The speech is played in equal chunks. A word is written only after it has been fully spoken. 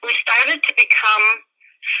become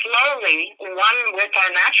slowly one with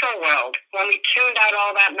our natural world when we tuned out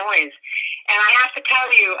all that noise. And I have to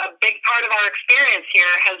tell you, a big part of our experience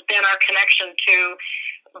here has been our connection to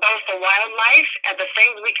both the wildlife and the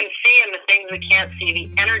things we can see and the things we can't see,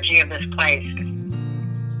 the energy of this place.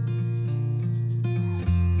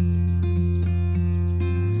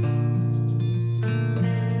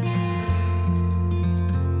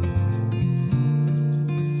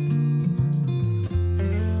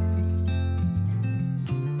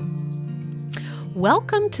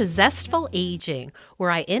 Welcome to Zestful Aging,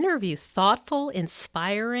 where I interview thoughtful,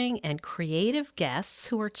 inspiring, and creative guests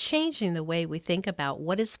who are changing the way we think about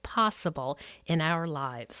what is possible in our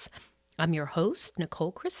lives. I'm your host,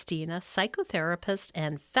 Nicole Christina, psychotherapist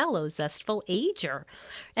and fellow Zestful Ager,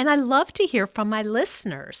 and I love to hear from my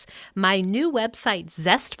listeners. My new website,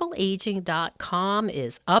 zestfulaging.com,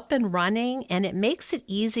 is up and running, and it makes it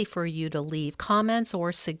easy for you to leave comments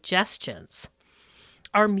or suggestions.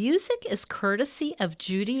 Our music is courtesy of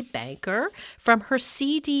Judy Banker from her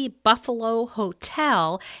CD Buffalo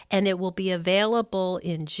Hotel, and it will be available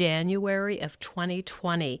in January of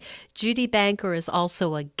 2020. Judy Banker is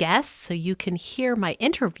also a guest, so you can hear my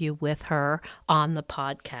interview with her on the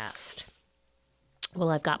podcast.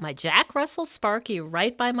 Well, I've got my Jack Russell Sparky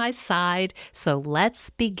right by my side, so let's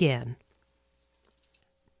begin.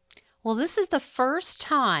 Well, this is the first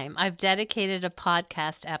time I've dedicated a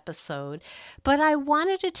podcast episode, but I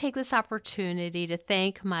wanted to take this opportunity to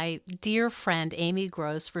thank my dear friend Amy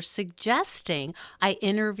Gross for suggesting I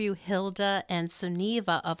interview Hilda and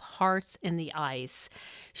Suniva of Hearts in the Ice.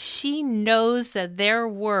 She knows that their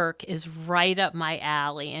work is right up my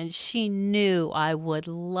alley, and she knew I would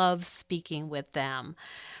love speaking with them.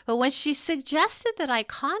 But when she suggested that I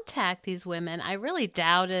contact these women, I really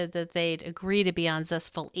doubted that they'd agree to be on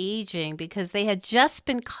Zestful Aging because they had just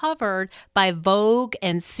been covered by Vogue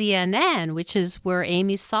and CNN, which is where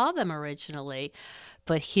Amy saw them originally.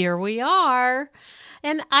 But here we are.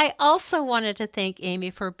 And I also wanted to thank Amy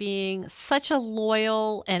for being such a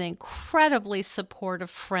loyal and incredibly supportive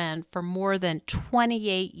friend for more than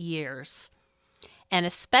 28 years. And a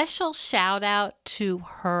special shout out to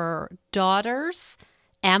her daughters,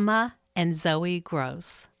 Emma and Zoe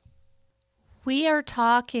Gross. We are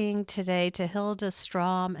talking today to Hilda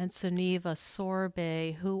Strom and Suniva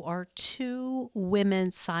Sorbe, who are two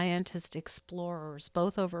women scientist explorers,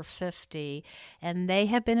 both over 50, and they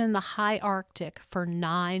have been in the high Arctic for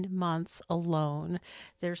 9 months alone.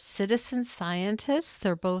 They're citizen scientists.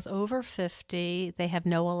 They're both over 50. They have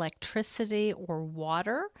no electricity or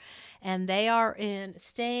water, and they are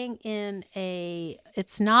staying in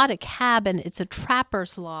it's not a cabin, it's a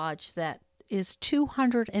trapper's lodge that is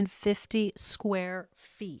 250 square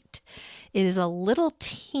feet. It is a little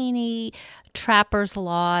teeny trapper's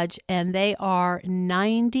lodge, and they are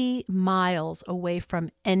 90 miles away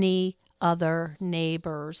from any other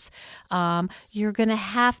neighbors. You're going to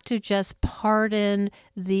have to just pardon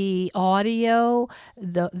the audio.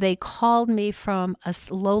 They called me from a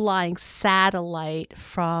low-lying satellite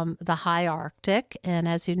from the high Arctic, and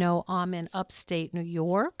as you know, I'm in upstate New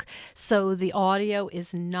York, so the audio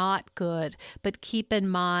is not good, but keep in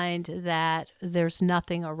mind that there's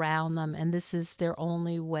nothing around them, and this is their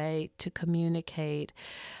only way to communicate.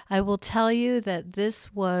 I will tell you that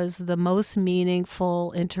this was the most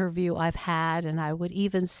meaningful interview I've had, and I would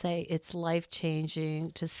even say it's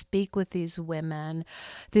life-changing to speak with these women.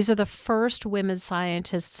 These are the first women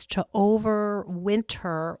scientists to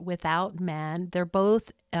overwinter without men. They're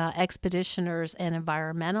both expeditioners and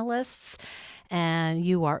environmentalists, and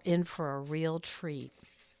you are in for a real treat.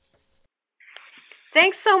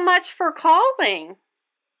 Thanks so much for calling.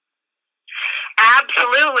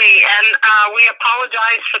 Absolutely, and we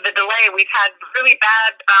apologize for the delay. We've had really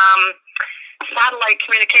bad satellite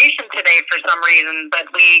communication today for some reason, but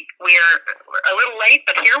we're a little late,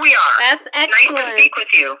 but here we are. That's excellent. Nice to speak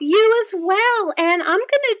with you. You as well, and I'm going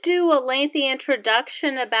to do a lengthy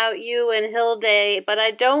introduction about you and Hilde, but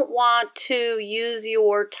I don't want to use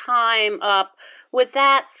your time up with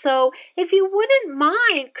that, so if you wouldn't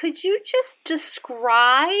mind, could you just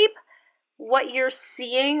describe what you're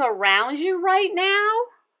seeing around you right now?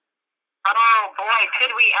 Oh boy,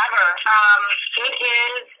 could we ever?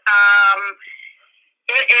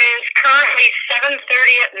 It is currently 7:30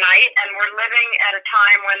 at night, and we're living at a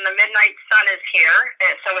time when the midnight sun is here,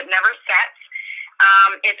 so it never sets.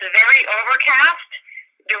 It's very overcast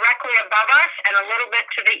directly above us and a little bit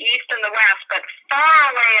to the east and the west, but far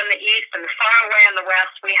away in the east and far away in the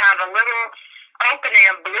west, we have a little opening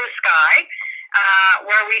of blue sky,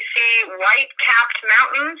 where we see white-capped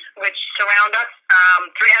mountains, which surround us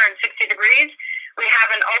 360 degrees. We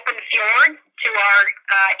have an open fjord to our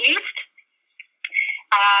east,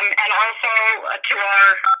 and also to our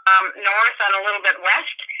north and a little bit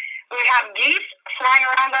west. We have geese flying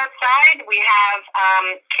around outside. We have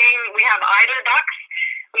we have eider ducks.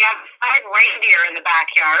 We have 5 reindeer in the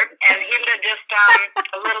backyard, and Hilda just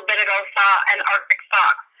a little bit ago saw an Arctic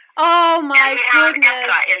fox. Oh my goodness! And we have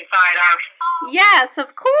Esta inside our. Yes,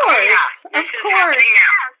 of course. Oh, yeah. This is happening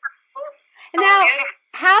now. Now, Beautiful.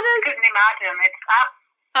 how does? Couldn't imagine. It's up.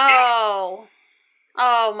 Oh.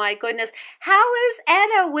 Oh my goodness. How is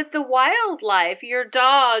Etta with the wildlife, your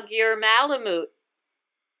dog, your Malamute?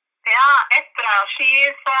 Yeah, Etta, she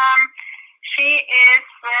is,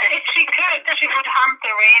 if she could, she would hunt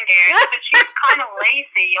the reindeer, but she's kind of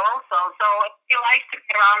lazy also, so she likes to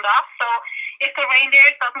get around us, so if the reindeer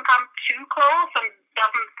doesn't come too close and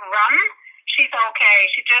doesn't run, she's okay.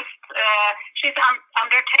 She's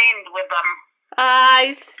entertained with them.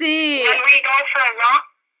 I see. When we go for a walk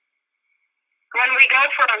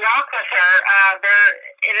with her,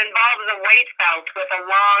 it involves a weight belt with a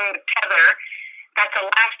long tether that's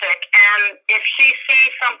elastic, and if she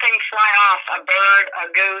sees something fly off, a bird,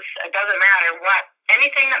 a goose, it doesn't matter what,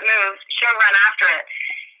 anything that moves, she'll run after it.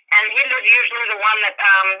 And Hilda's usually the one that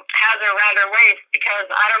has her around her waist because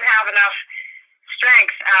I don't have enough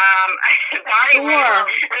strength, body weight,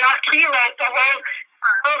 not kilos to hold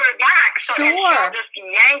her back. So she'll just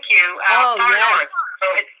yank you far north. So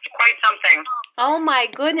it's quite something. Oh my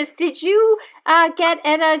goodness. Did you get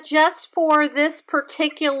Etta just for this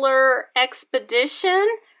particular expedition,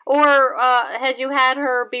 or had you had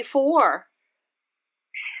her before?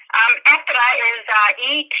 Etta is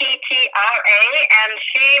ETTRA, and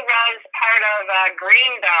she was part of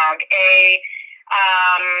Green Dog, a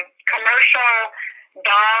commercial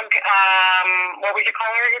dog, what would you call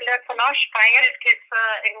her in that Panache?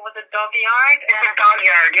 It was a dog yard. It's a dog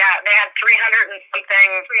yard, yeah. They had 300 and something.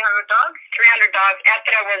 300 dogs? 300 dogs.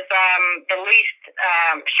 Etta was the least,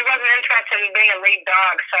 she wasn't interested in being a lead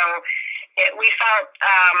dog, so we felt,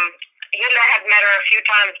 Hilda had met her a few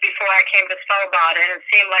times before I came to Svalbard, and it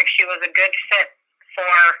seemed like she was a good fit for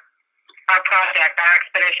our project, our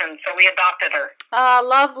expedition, so we adopted her.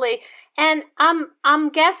 Lovely. And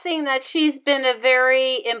I'm guessing that she's been a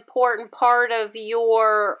very important part of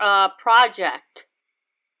your project.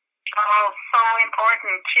 Oh, so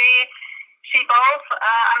important. She both,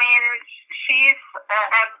 she's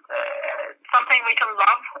something we can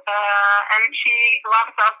love, and she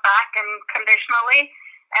loves us back unconditionally.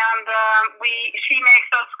 And she makes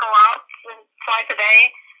us go out twice a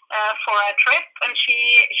day for a trip, and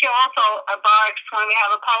she also barks when we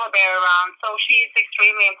have a polar bear around. So she's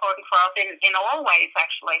extremely important for us in all ways,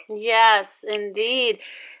 actually. Yes, indeed.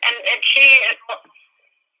 And she,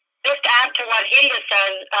 just to add to what Hilda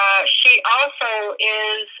says, she also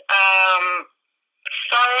is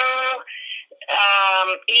so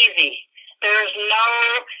easy. There's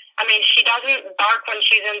she doesn't bark when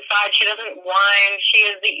she's inside. She doesn't whine. She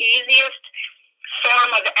is the easiest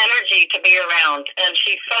form of energy to be around, and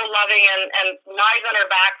she's so loving and lies on her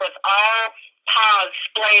back with all paws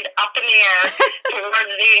splayed up in the air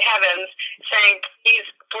towards the heavens, saying,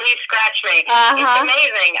 please scratch me. It's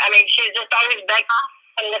amazing. She's just always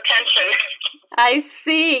begging attention. I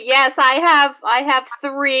see. Yes, I have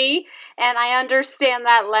 3, and I understand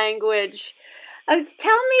that language. Tell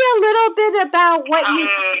me a little bit about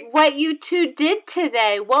what you two did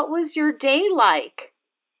today. What was your day like?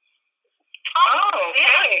 Oh,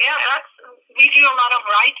 okay. Yeah, we do a lot of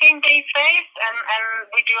writing these days, and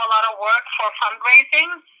we do a lot of work for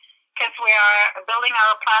fundraising because we are building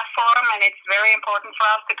our platform, and it's very important for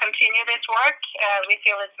us to continue this work. We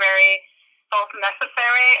feel it's very both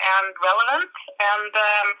necessary and relevant, and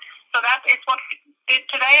so that is what we did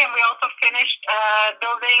today. And we also finished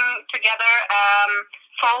building together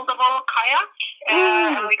foldable kayak,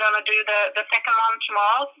 and we're going to do the second one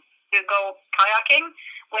tomorrow to go kayaking.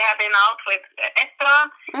 We have been out with Etta.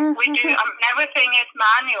 We do everything is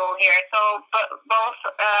manual here, so both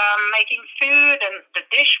making food and the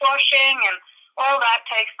dishwashing and all that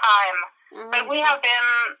takes time. But we have been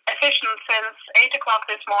efficient since 8 o'clock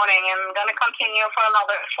this morning, and going to continue for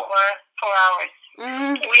another 4 hours.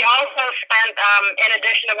 We also spent, in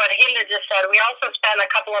addition to what Hilda just said, we also spent a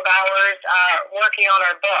couple of hours working on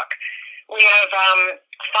our book. We have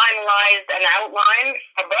finalized an outline,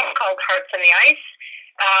 a book called Hearts in the Ice.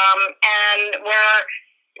 And we're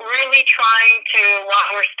really trying to,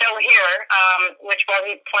 while we're still here, which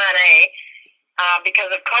wasn't plan A,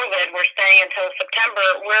 because of COVID, we're staying until September,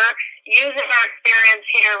 we're using our experience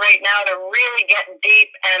here right now to really get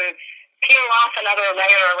deep and peel off another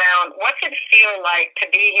layer around what's it feel like to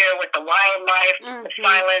be here with the wildlife, the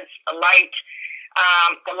silence, the light,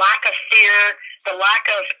 the lack of fear, the lack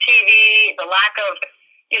of TV, the lack of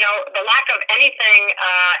the lack of anything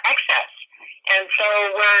excess. And so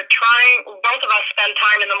we're trying, both of us spend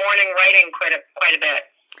time in the morning writing quite a bit.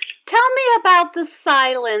 Tell me about the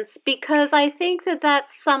silence, because I think that that's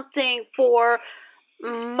something for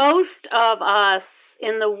most of us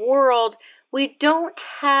in the world. We don't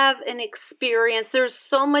have an experience. There's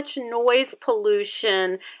so much noise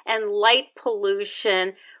pollution and light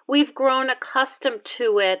pollution. We've grown accustomed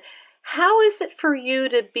to it. How is it for you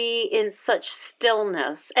to be in such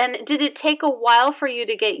stillness? And did it take a while for you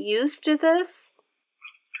to get used to this?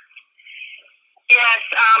 Yes,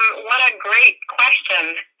 what a great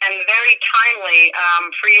question, and very timely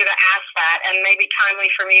for you to ask that, and maybe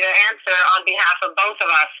timely for me to answer on behalf of both of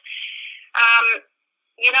us.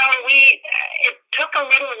 It took a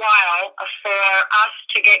little while for us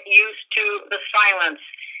to get used to the silence,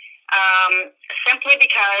 simply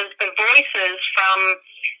because the voices from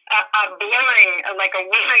a blurring, like a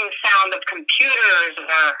whirring sound of computers,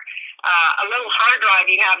 or a little hard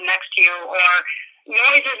drive you have next to you, or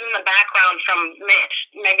noises in the background from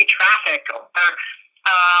maybe traffic, or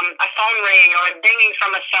a phone ring, or a dinging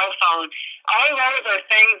from a cell phone. All those are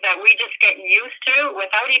things that we just get used to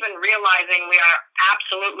without even realizing we are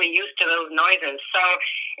absolutely used to those noises. So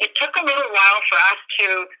it took a little while for us to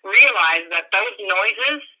realize that those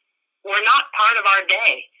noises were not part of our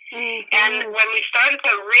day. Mm-hmm. And when we started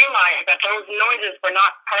to realize that those noises were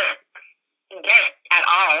not part of our day at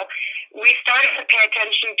all, we started to pay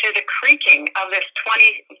attention to the creaking of this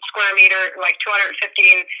 20 square meter, like 215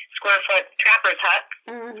 square foot trapper's hut.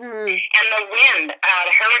 Mm-hmm. And the wind,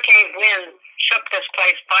 the hurricane wind shook this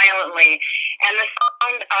place violently. And the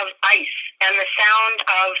sound of ice, and the sound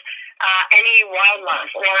of any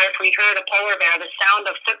wildlife, or if we heard a polar bear, the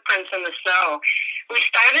sound of footprints in the snow. We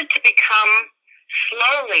started to become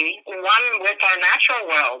slowly one with our natural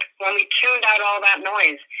world when we tuned out all that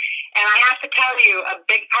noise. And I have to tell you, a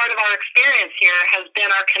big part of our experience here has been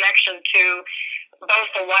our connection to both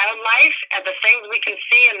the wildlife and the things we can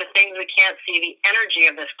see and the things we can't see, the energy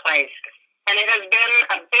of this place. And it has been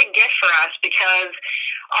a big gift for us, because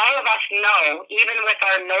all of us know, even with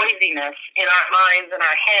our noisiness in our minds and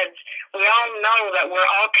our heads, we all know that we're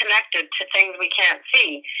all connected to things we can't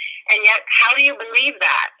see. And yet, how do you believe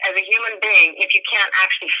that as a human being if you can't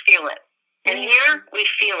actually feel it? And here, we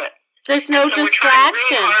feel it. There's no distraction. We're trying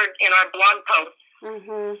really hard in our blog posts.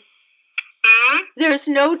 Mm-hmm. Mm-hmm. There's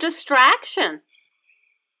no distraction.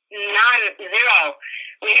 None, zero.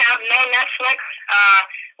 We have no Netflix.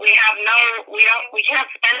 We can't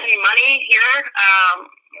spend any money here,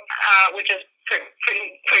 which is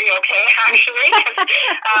pretty okay, actually.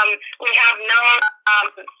 We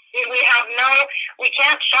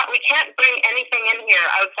can't bring anything in here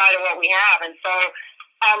outside of what we have, and so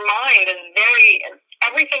our mind is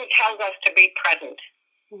everything tells us to be present.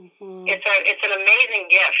 Mm-hmm. It's an amazing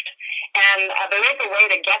gift, and there is a way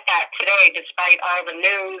to get that today, despite all the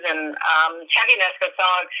news and heaviness that's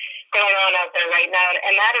going on out there right now,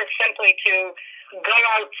 and that is simply to go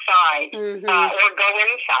outside. Mm-hmm. Or go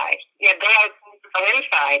inside. Yeah, go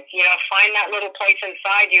inside. Find that little place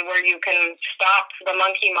inside you where you can stop the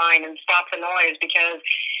monkey mind and stop the noise, because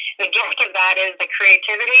the gift of that is the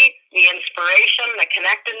creativity, the inspiration, the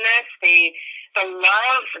connectedness, the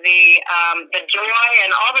love, the joy,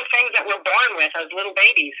 and all the things that we're born with as little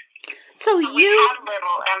babies. So we have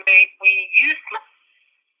little, and we use.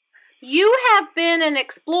 You have been an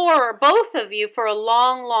explorer, both of you, for a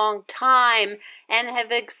long, long time, and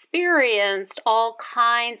have experienced all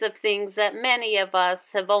kinds of things that many of us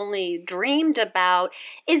have only dreamed about.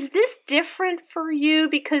 Is this different for you?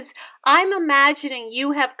 Because I'm imagining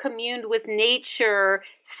you have communed with nature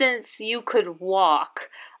since you could walk,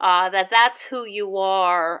 that's who you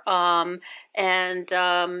are. And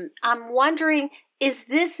I'm wondering, is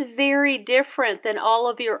this very different than all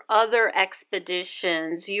of your other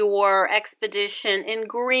expeditions, your expedition in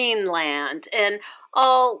Greenland and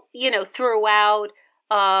all, throughout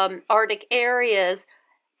Arctic areas?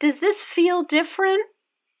 Does this feel different?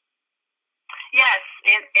 Yes,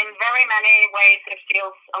 in very many ways it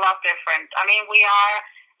feels a lot different. I mean, we are,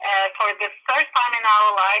 for the first time in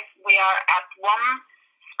our life, we are at one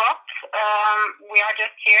spot. We are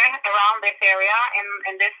just here around this area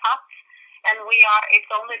in this hut. And it's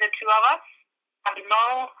only the two of us, have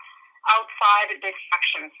no outside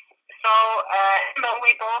distractions. So, even though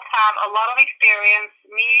we both have a lot of experience,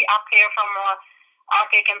 me up here from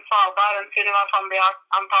Arctic and Svalbard, and Sunniva from the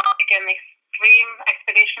Antarctic and extreme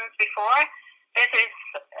expeditions before, this is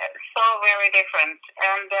so very different.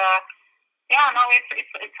 And,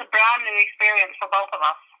 it's a brand new experience for both of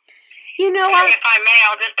us. If I may,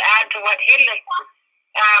 I'll just add to what Hilde said.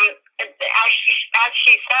 As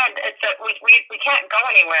she said, it's that we can't go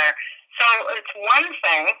anywhere. So it's one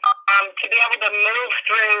thing to be able to move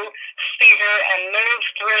through fear and move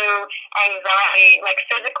through anxiety, like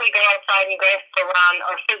physically go outside and go for a run,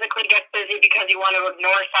 or physically get busy because you want to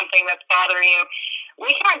ignore something that's bothering you.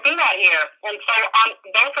 We can't do that here. And so on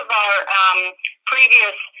both of our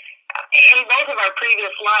previous in both of our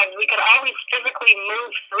previous lives, we could always physically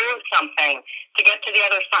move through something to get to the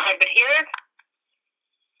other side. But here,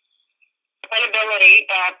 inability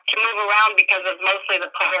to move around because of mostly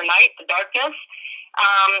the polar night, the darkness,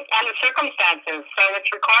 and the circumstances. So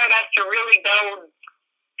it's required us to really go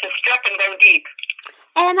to strip and go deep.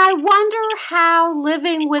 And I wonder how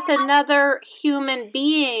living with another human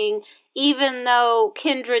being, even though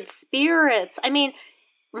kindred spirits, I mean,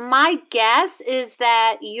 my guess is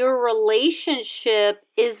that your relationship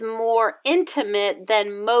is more intimate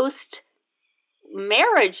than most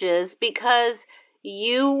marriages because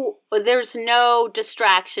there's no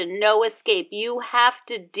distraction, no escape. You have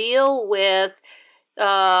to deal with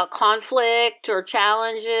conflict or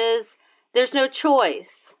challenges. There's no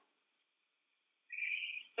choice.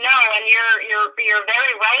 No, and you're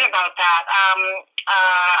very right about that.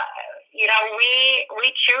 We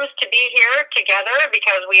choose to be here together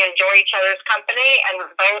because we enjoy each other's company and we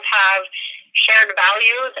both have shared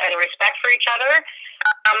values and respect for each other.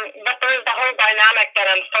 But there's the whole dynamic that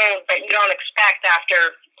unfolds that you don't expect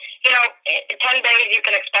after, 10 days you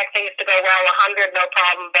can expect things to go well, 100 no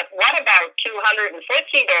problem, but what about 250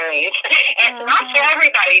 days? It's not for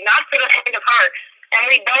everybody, not for the faint of heart. And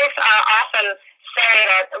we both often say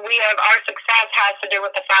that our success has to do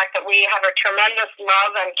with the fact that we have a tremendous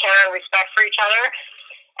love and care and respect for each other.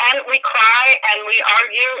 And we cry and we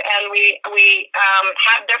argue and we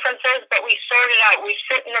have differences, but we sort it out. We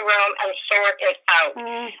sit in a room and sort it out.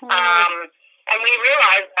 And we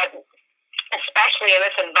realize that, especially in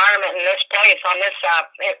this environment, in this place, on this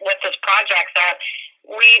with this project, that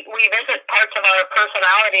we visit parts of our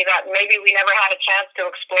personality that maybe we never had a chance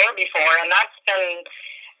to explore before, and that's been.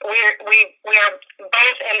 We are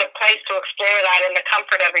both in the place to explore that in the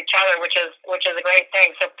comfort of each other, which is a great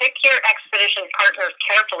thing. So pick your expedition partners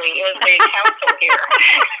carefully is the counsel here.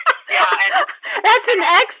 That's an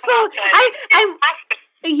excellent.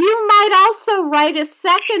 You might also write a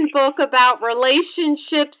second book about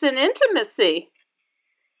relationships and intimacy.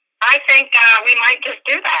 I think we might just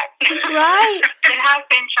do that. Right. It has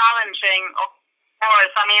been challenging.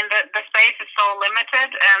 Course. I mean, the space is so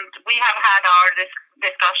limited, and we have had our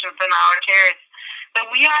discussions and our tears. But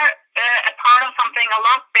we are a part of something a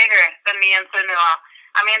lot bigger than me and Sunniva.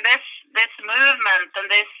 I mean, this movement and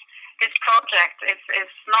this project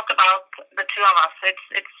is not about the two of us.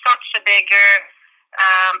 It's such a bigger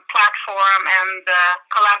platform and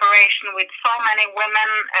collaboration with so many women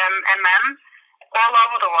and men all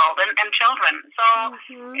over the world and children. So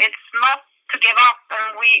it's not to give up,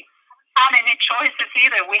 and we had any choices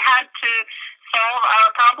either. We had to solve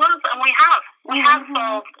our problems, and we have. We have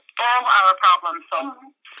solved all our problems. So,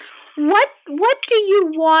 what do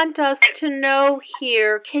you want us to know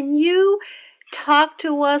here? Can you talk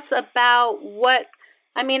to us about what?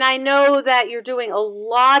 I mean, I know that you're doing a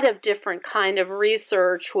lot of different kind of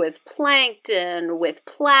research with plankton, with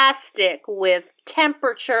plastic, with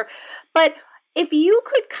temperature, but if you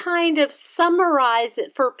could kind of summarize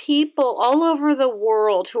it for people all over the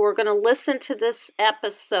world who are going to listen to this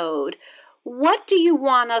episode, what do you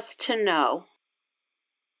want us to know?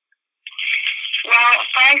 Well,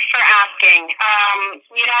 thanks for asking.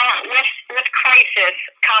 With crisis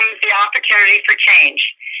comes the opportunity for change.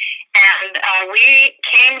 And we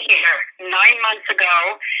came here 9 months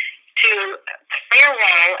ago to play a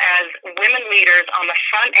role as women leaders on the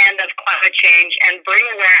front end of climate change and bring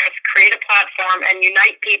awareness, create a platform, and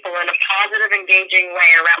unite people in a positive, engaging way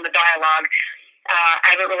around the dialogue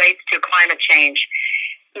as it relates to climate change.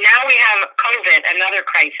 Now we have COVID, another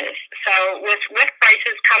crisis. So with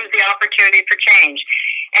crisis comes the opportunity for change.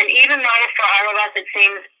 And even though for all of us it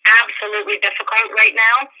seems absolutely difficult right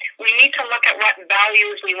now, we need to look at what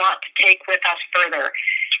values we want to take with us further.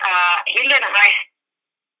 Hilda and I,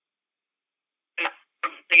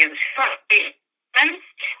 before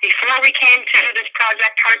we came to this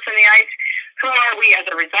project, Hearts in the Ice, who are we as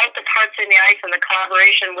a result of Hearts in the Ice and the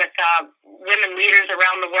collaboration with women leaders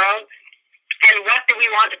around the world? And what do we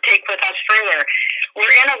want to take with us further?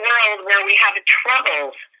 We're in a world where we have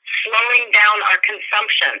troubles slowing down our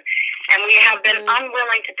consumption, and we have been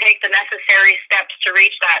unwilling to take the necessary steps to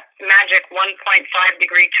reach that magic 1.5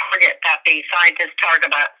 degree target that the scientists talk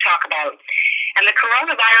about. And the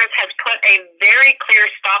coronavirus has put a very clear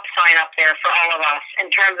stop sign up there for all of us in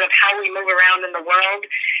terms of how we move around in the world,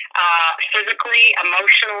 physically,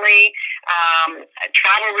 emotionally,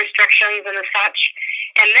 travel restrictions and such.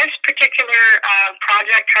 And this particular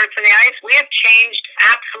project, Hearts in the Ice, we have changed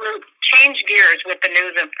gears with the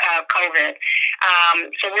news of COVID.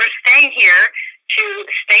 So we're staying here to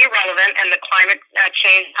stay relevant in the climate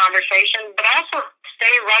change conversation, but also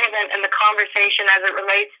stay relevant in the conversation as it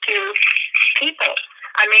relates to people.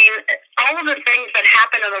 I mean, all of the things that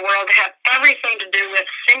happen in the world have everything to do with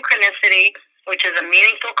synchronicity, which is a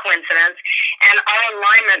meaningful coincidence, and our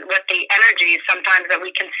alignment with the energies sometimes that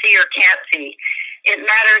we can see or can't see. It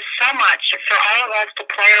matters so much for all of us to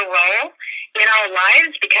play a role in our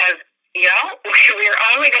lives because, you know, we're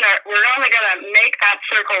only gonna make that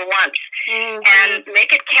circle once and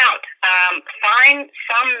make it count. Find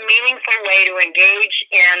some meaningful way to engage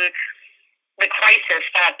in the crisis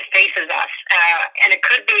that faces us. And it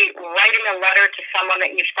could be writing a letter to someone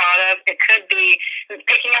that you've thought of. It could be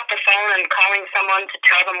picking up the phone and calling someone to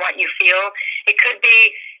tell them what you feel. It could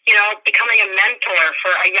be, you know, becoming a mentor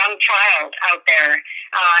for a young child out there.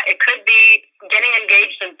 It could be getting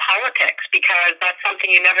engaged in politics because that's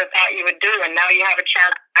something you never thought you would do, and now you have a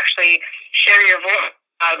chance to actually share your voice in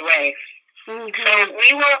a loud way. So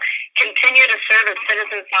we will continue to serve as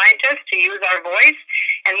citizen scientists to use our voice,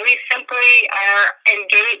 and we simply are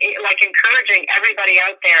encouraging everybody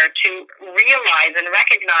out there to realize and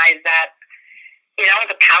recognize that, you know,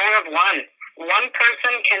 the power of one. One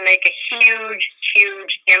person can make a huge,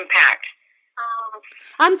 huge impact.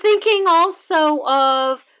 I'm thinking also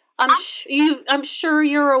of, I'm sure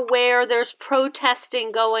you're aware there's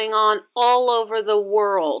protesting going on all over the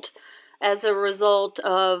world as a result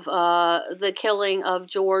of the killing of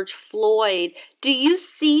George Floyd. Do you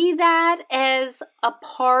see that as a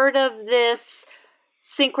part of this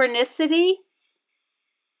synchronicity?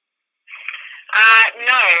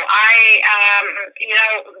 No,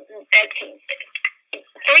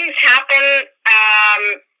 things happen.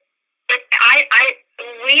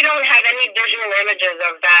 We don't have any visual images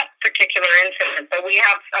of that particular incident, but we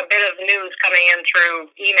have a bit of news coming in through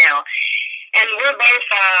email. And we're both,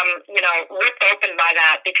 ripped open by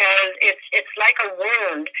that because it's like a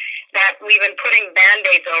wound that we've been putting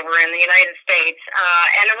Band-Aids over in the United States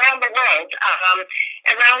and around the world,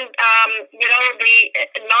 the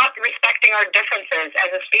not respecting our differences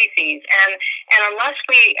as a species. And unless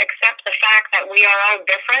we accept the fact that we are all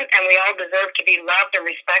different and we all deserve to be loved and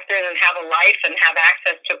respected and have a life and have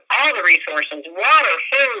access to all the resources, water,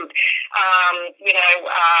 food,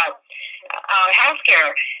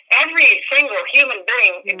 healthcare, every single human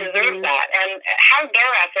being deserves that. And how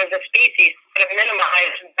dare us as a species sort of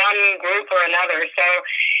minimize one group or another? So,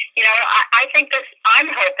 you know, I think this, I'm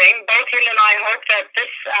hoping, both Hilda and I hope that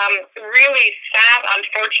this really sad,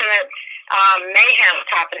 unfortunate mayhem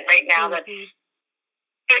that's happening right now, that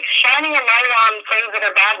it's shining a light on things that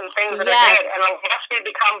are bad and things that are good. And unless we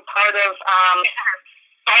become part of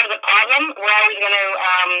the problem, we're always going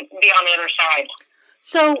to be on the other side.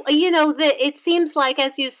 So, you know, it seems like,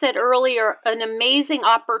 as you said earlier, an amazing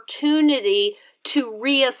opportunity to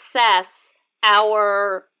reassess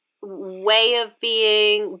our way of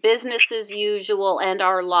being, business as usual, and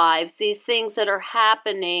our lives, these things that are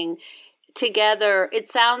happening together.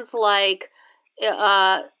 It sounds like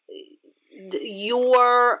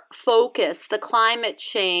your focus, the climate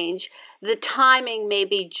change, the timing may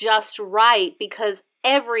be just right because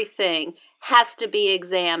everything has to be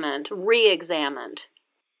re-examined.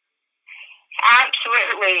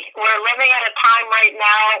 Absolutely. We're living at a time right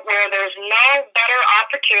now where there's no better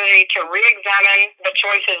opportunity to re-examine the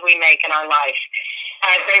choices we make in our life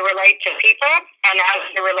as they relate to people and as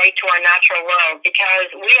they relate to our natural world,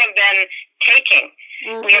 because we have been taking.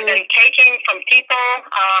 We have been taking from people,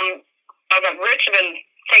 the rich have been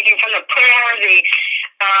taking from the poor,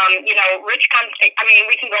 rich country. I mean,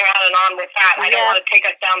 we can go on with that. I don't want to take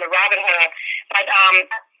us down the rabbit hole, but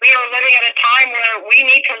we are living at a time where we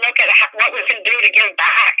need to look at what we can do to give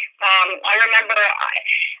back. I remember,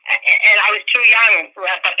 and I was too young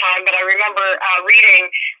at that time, but I remember reading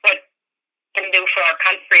what we can do for our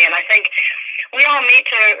country, and I think we all need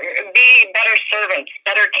to be better servants,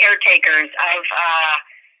 better caretakers of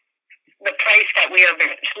the place that we are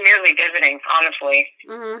merely visiting, honestly.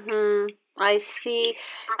 I see.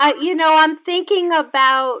 I'm thinking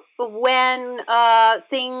about when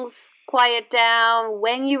things quiet down,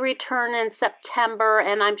 when you return in September,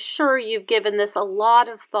 and I'm sure you've given this a lot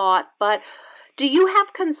of thought, but do you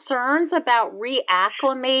have concerns about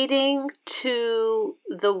reacclimating to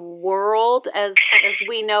the world as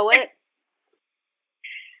we know it?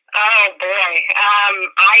 Oh boy.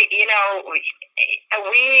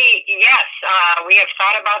 We have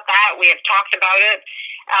thought about that. We have talked about it.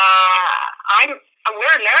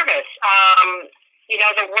 We're nervous.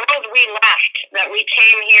 The world we left, that we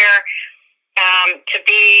came here to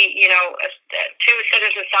be, two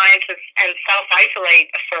citizen scientists and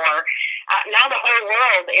self-isolate for. Now the whole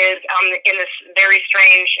world is in this very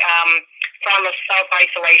strange form of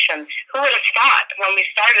self-isolation. Who would have thought when we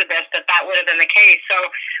started this that would have been the case? So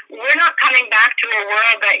we're not coming back to a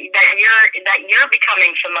world that you're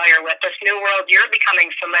becoming familiar with, this new world you're becoming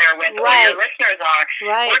familiar with, right. or your listeners are.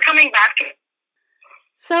 Right. We're coming back to.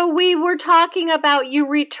 So we were talking about you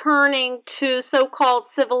returning to so-called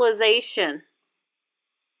civilization.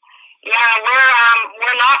 Yeah,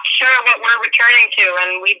 we're not sure what we're returning to,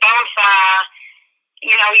 and we both,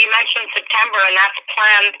 you mentioned September, and that's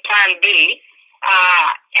Plan B.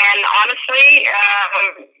 And honestly,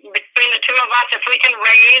 between the two of us, if we can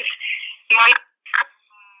raise money,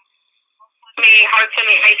 Hearts in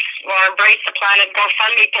the Ice or Embrace the Planet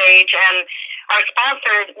GoFundMe page, and our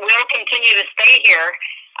sponsors will continue to stay here.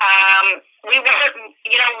 We're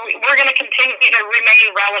going to continue to remain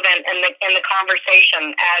relevant in the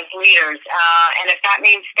conversation as leaders, and if that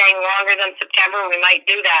means staying longer than September, we might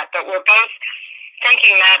do that. But we're both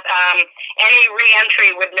thinking that any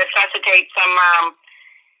re-entry would necessitate some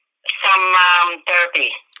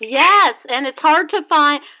therapy. Yes, and it's hard to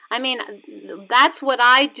find. I mean, that's what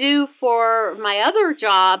I do for my other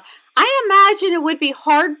job. I imagine it would be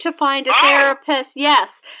hard to find a therapist. Yes.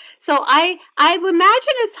 So I would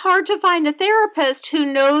imagine it's hard to find a therapist who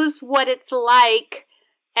knows what it's like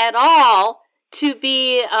at all to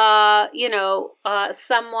be,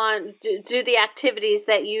 someone do the activities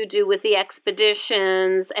that you do with the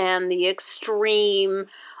expeditions and the extreme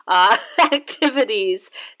activities.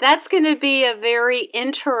 That's going to be a very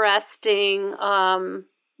interesting,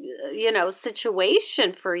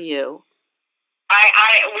 situation for you.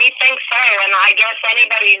 We think so, and I guess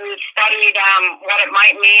anybody who's studied what it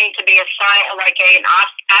might mean to be an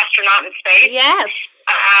astronaut in space. Yes.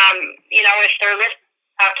 If they're listening,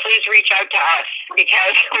 please reach out to us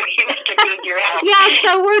because we could use your help. Yeah,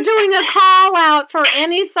 so we're doing a call out for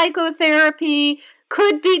any psychotherapy.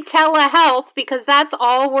 Could be telehealth because that's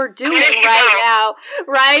all we're doing right now,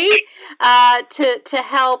 right? To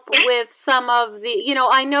help with some of the,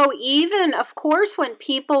 I know even, of course, when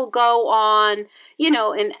people go on,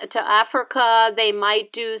 to Africa, they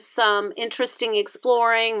might do some interesting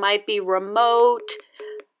exploring, might be remote.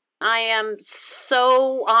 I am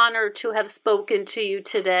so honored to have spoken to you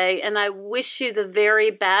today, and I wish you the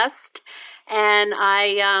very best, and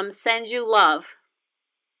I send you love.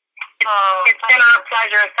 It's been our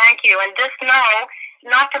pleasure. Thank you. And just know,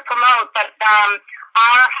 not to promote, but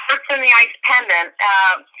our Hearts in the Ice pendant,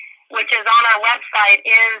 which is on our website,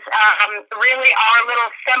 is really our little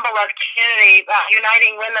symbol of community,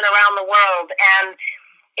 uniting women around the world. And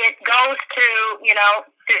it goes to,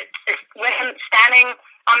 to women standing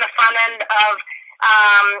on the front end of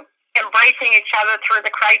embracing each other through the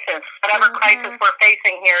crisis, whatever crisis we're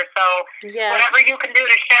facing here. So whatever you can do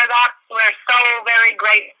to share that, we're so very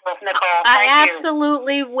grateful, Nicole. I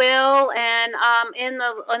absolutely will, and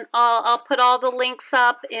I'll put all the links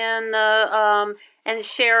up in the and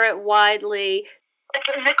share it widely.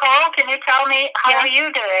 Nicole, can you tell me how are you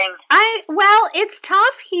doing? Well, it's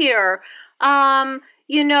tough here.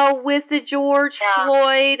 With the George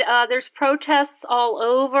Floyd, there's protests all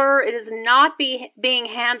over. It is not being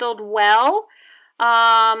handled well.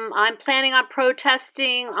 I'm planning on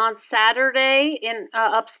protesting on Saturday in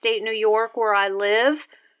upstate New York where I live.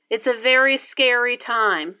 It's a very scary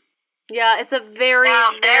time. Yeah, it's a very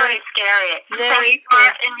scary. Very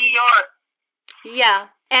scary. In New York. Yeah.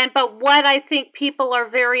 But what I think people are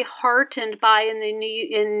very heartened by in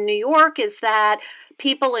New York is that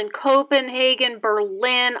people in Copenhagen,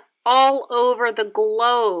 Berlin, all over the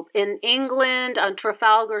globe, in England, on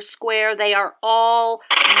Trafalgar Square, they are all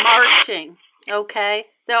marching, okay?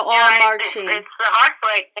 They're all marching. It's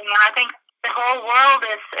heartbreaking. I think the whole world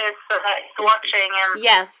is watching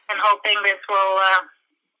and hoping this will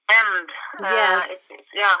end.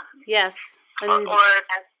 Yes. Or it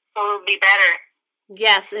will be better.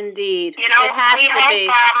 Yes, indeed. It has to be.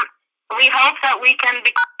 We hope that we can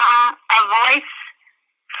become a voice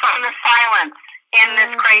from the silence in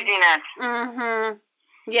this craziness. Mm-hmm.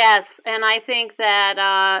 Yes, and I think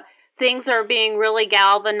that things are being really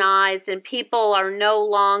galvanized and people are no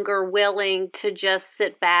longer willing to just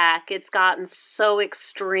sit back. It's gotten so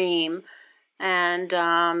extreme and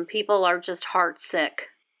people are just heartsick.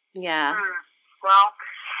 Yeah. Well,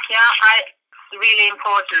 it's really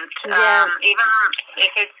important. Even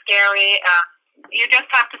if it's scary, You just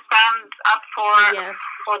have to stand up for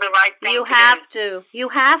the right thing. You have to. You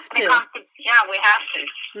have to. Yeah, we have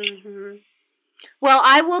to. Mm-hmm. Well,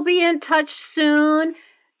 I will be in touch soon.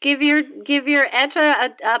 Give your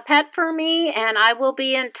Etta a pet for me, and I will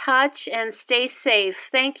be in touch. And stay safe.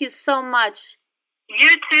 Thank you so much. You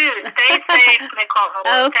too. Stay safe,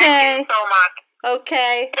 Nicole. Okay. Thank you so much.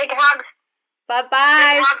 Okay. Big hugs.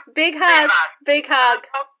 Bye-bye. Big hug. Big hug.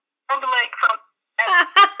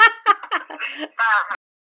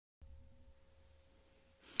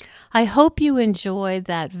 I hope you enjoyed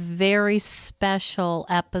that very special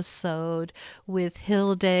episode with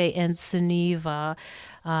Hilde and Sunniva,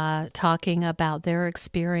 talking about their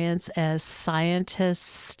experience as scientists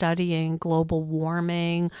studying global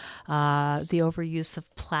warming, the overuse of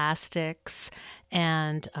plastics,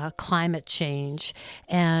 and climate change.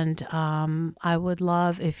 And I would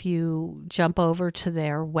love if you jump over to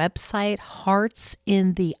their website,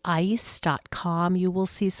 heartsintheice.com. You will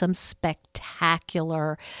see some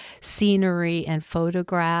spectacular scenery and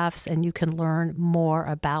photographs, and you can learn more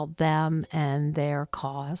about them and their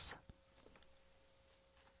cause.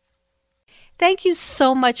 Thank you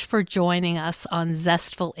so much for joining us on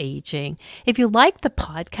Zestful Aging. If you like the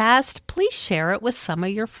podcast, please share it with some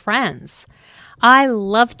of your friends. I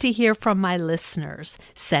love to hear from my listeners.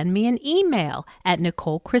 Send me an email at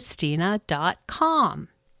NicoleChristina.com.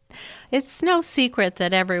 It's no secret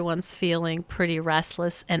that everyone's feeling pretty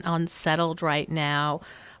restless and unsettled right now.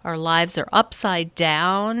 Our lives are upside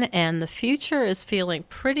down, and the future is feeling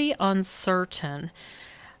pretty uncertain.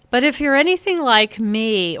 But if you're anything like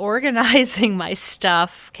me, organizing my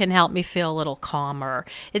stuff can help me feel a little calmer.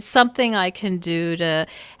 It's something I can do to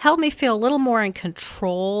help me feel a little more in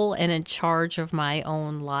control and in charge of my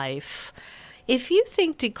own life. If you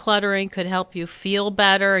think decluttering could help you feel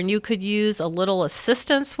better and you could use a little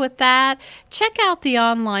assistance with that, check out the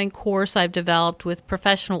online course I've developed with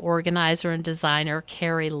professional organizer and designer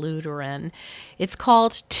Carrie Luderin. It's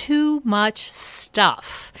called Too Much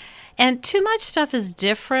Stuff. And Too Much Stuff is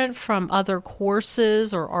different from other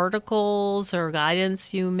courses or articles or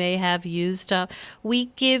guidance you may have used up. We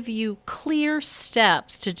give you clear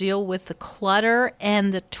steps to deal with the clutter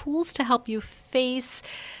and the tools to help you face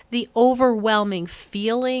the overwhelming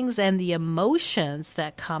feelings and the emotions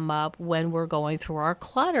that come up when we're going through our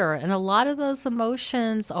clutter. And a lot of those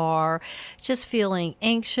emotions are just feeling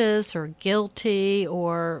anxious or guilty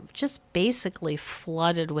or just basically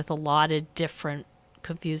flooded with a lot of different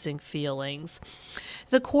confusing feelings.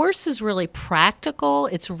 The course is really practical.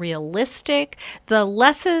 It's realistic. The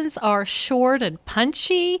lessons are short and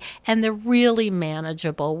punchy, and they're really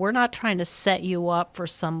manageable. We're not trying to set you up for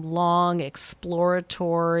some long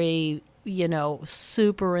exploratory,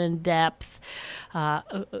 super in-depth,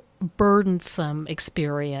 burdensome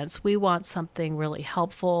experience. We want something really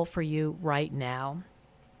helpful for you right now.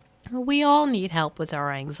 We all need help with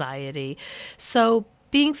our anxiety. So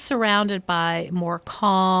being surrounded by more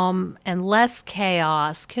calm and less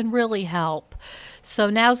chaos can really help. So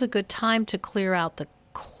now's a good time to clear out the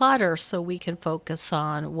clutter so we can focus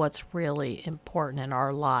on what's really important in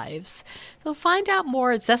our lives. So find out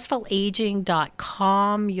more at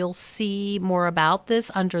zestfulaging.com. You'll see more about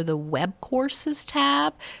this under the web courses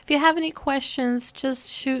tab. If you have any questions,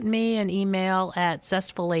 just shoot me an email at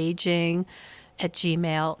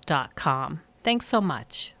zestfulaging@gmail.com. Thanks so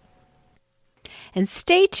much. And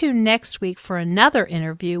stay tuned next week for another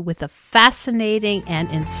interview with a fascinating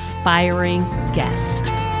and inspiring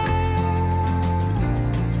guest.